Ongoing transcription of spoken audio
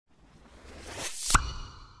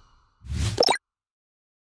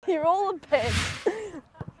You're all a pen.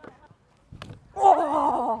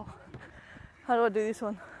 Oh! How do I do this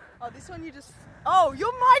one? Oh, this one you just... Oh,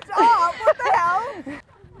 your mic's up! What the hell?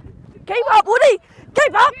 Keep up, Woody!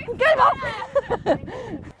 Keep up! Keep up!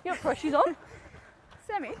 You got freshies on?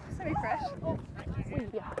 Semi-fresh. Oh.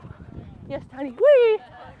 Yes, Tanny. Whee!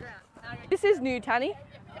 This is new, Tanny.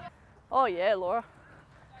 Oh yeah, Laura.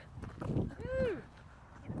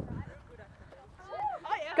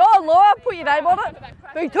 Go on, Laura, put your name on it.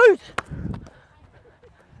 B2s.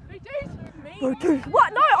 B2s.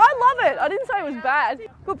 What? No, I love it. I didn't say it was bad.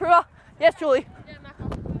 Good, Priva. Yes, Julie.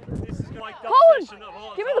 Colin,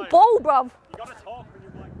 give me the ball, bruv. You gotta talk when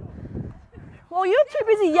you're mic'd up. Well, you're too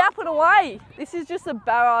busy yapping away. This is just a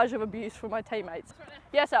barrage of abuse from my teammates.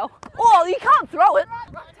 Yes, Al. Oh, you can't throw it.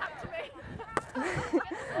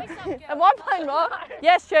 Am I playing right?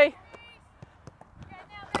 Yes, Chi.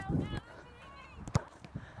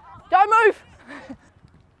 Don't move.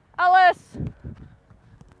 Alice.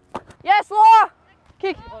 Yes, Laura.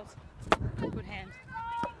 Kick. Good hand.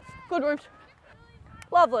 Good route.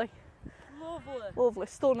 Lovely. Lovely. Lovely.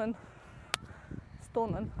 Stunning.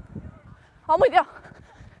 Stunning. I'm with you.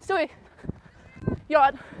 Still here. You're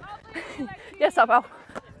right. Yes, up, Al.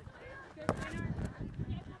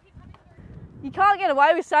 You can't get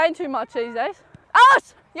away with saying too much these days.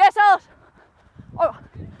 Alice! Yes, Alice! Oh.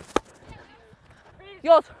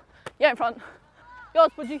 Yours. Yeah, in front.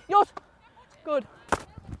 Yours, Pudgy. Yours. Good.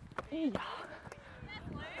 Yeah.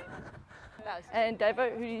 And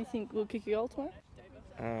Davo, who do you think will kick your goal tomorrow?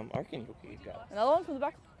 I reckon he'll kick his goal. Another one from the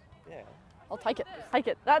back? Yeah. I'll take it. Take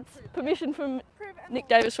it. That's permission from Nick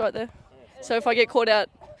Davis right there. So if I get caught out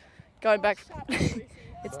going back,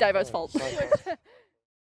 it's Davo's fault.